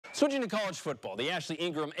Switching to college football, the Ashley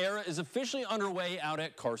Ingram era is officially underway out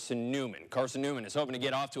at Carson-Newman. Carson-Newman is hoping to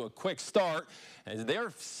get off to a quick start as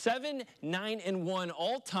they're 7-9-1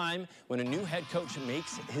 all-time when a new head coach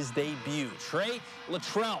makes his debut. Trey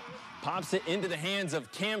Luttrell pops it into the hands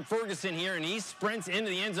of Cam Ferguson here, and he sprints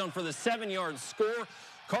into the end zone for the 7-yard score.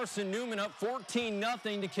 Carson-Newman up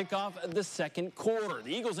 14-0 to kick off the second quarter.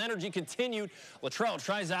 The Eagles' energy continued. Luttrell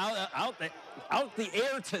tries out the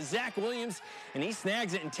air to Zach Williams, and he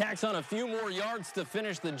snags it and tacks on a few more yards to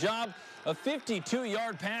finish the job. A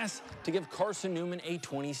 52-yard pass to give Carson-Newman a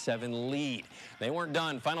 27 lead. They weren't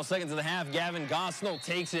done. Final seconds of the half, Gavin Gosnell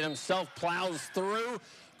takes it himself, plows through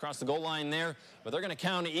across the goal line there, but they're going to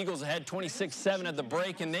count the Eagles ahead 26-7 at the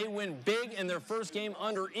break, and they win big in their first game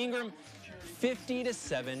under Ingram,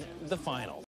 50-7 the final.